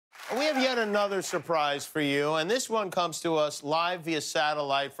We have yet another surprise for you, and this one comes to us live via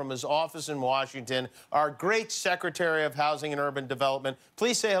satellite from his office in Washington. Our great Secretary of Housing and Urban Development.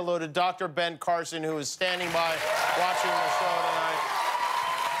 Please say hello to Dr. Ben Carson, who is standing by watching the show tonight.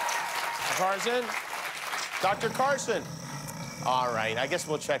 Carson? Dr. Carson. All right, I guess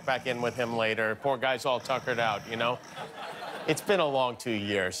we'll check back in with him later. Poor guy's all tuckered out, you know? It's been a long 2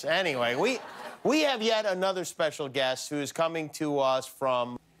 years. Anyway, we have yet another special guest who is coming to us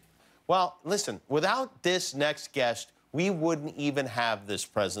from... Well, listen, without this next guest, we wouldn't even have this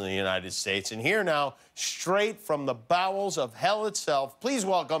President of the United States. And here now, straight from the bowels of hell itself, please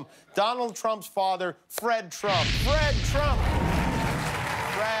welcome Donald Trump's father, Fred Trump. Fred Trump!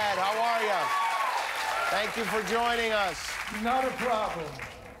 Fred, how are you? Thank you for joining us. Not a problem.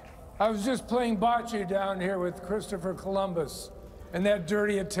 I was just playing bocce down here with Christopher Columbus, and that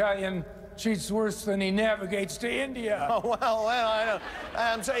dirty Italian cheats worse than he navigates to India. Oh, well, I know.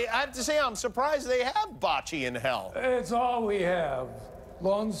 I have to say, I'm surprised they have bocce in hell. It's all we have.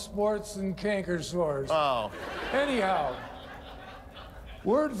 Lone sports and canker sores. Oh. Anyhow,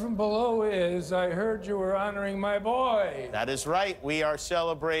 word from below is I heard you were honoring my boy. That is right. We are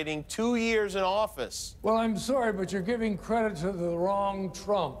celebrating 2 years in office. Well, I'm sorry, but you're giving credit to the wrong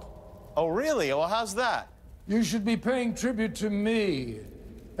Trump. Oh, really? Well, how's that? You should be paying tribute to me.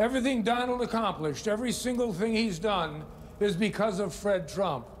 Everything Donald accomplished, every single thing he's done, is because of Fred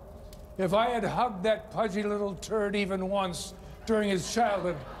Trump. If I had hugged that pudgy little turd even once during his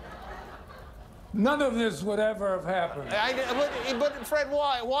childhood, none of this would ever have happened. But Fred,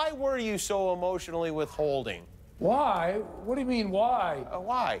 why? Why were you so emotionally withholding? Why? What do you mean, why?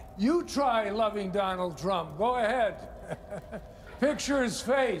 Why? You try loving Donald Trump. Go ahead. Picture his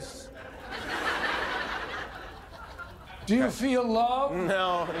face. Do you feel love?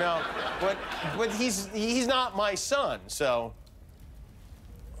 No. But he's not my son, so...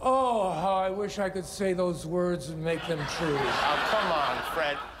 Oh, how I wish I could say those words and make them true. Oh, come on,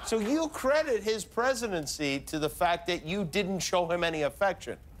 Fred. So you credit his presidency to the fact that you didn't show him any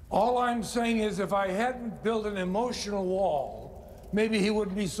affection. All I'm saying is if I hadn't built an emotional wall, maybe he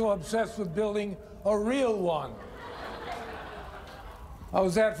wouldn't be so obsessed with building a real one.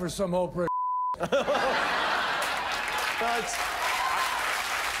 How's that for some Oprah? Well, it's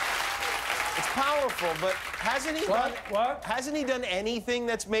powerful, but hasn't he hasn't he done anything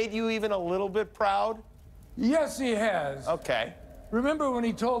that's made you even a little bit proud? Yes, he has. Okay. Remember when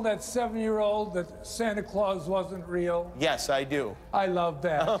he told that 7-year-old that Santa Claus wasn't real? Yes, I do. I love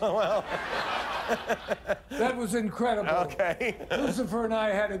that. Well. That was incredible. Okay. Lucifer and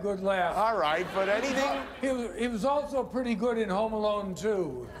I had a good laugh. All right, but anything? He was also pretty good in Home Alone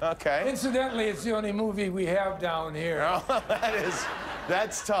 2. Okay. Incidentally, it's the only movie we have down here. Oh,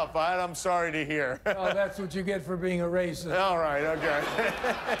 that's tough. I'm sorry to hear. Oh, that's what you get for being a racist. All right, okay.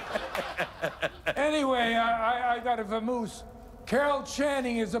 Anyway, I got a vamoose. Carol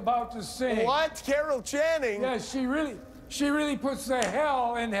Channing is about to sing. What? Carol Channing? Yeah, she really puts the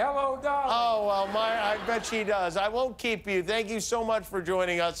hell in Hello, Dolly. Oh, well, I bet she does. I won't keep you. Thank you so much for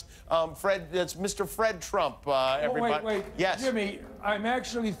joining us. Fred, that's Mr. Fred Trump, everybody. Oh, wait. Yes. Jimmy, I'm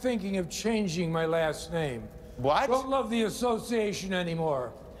actually thinking of changing my last name. What? Don't love the association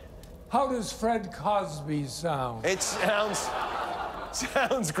anymore. How does Fred Cosby sound? It sounds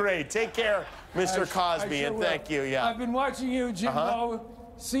great. Take care, Mr. Cosby, and thank you, yeah. I've been watching you, Jimbo.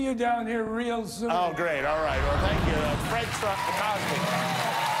 See you down here real soon. Oh, great. All right. Well, thank you. Fred Trump Cosby.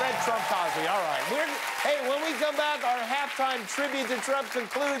 Fred Trump Cosby. All right. Hey, when we come back, our halftime tribute to Trump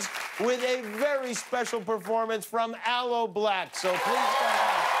concludes with a very special performance from Aloe Black. So please come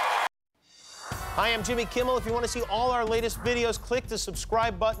back. Hi, I'm Jimmy Kimmel. If you want to see all our latest videos, click the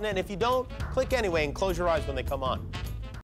subscribe button. And if you don't, click anyway and close your eyes when they come on.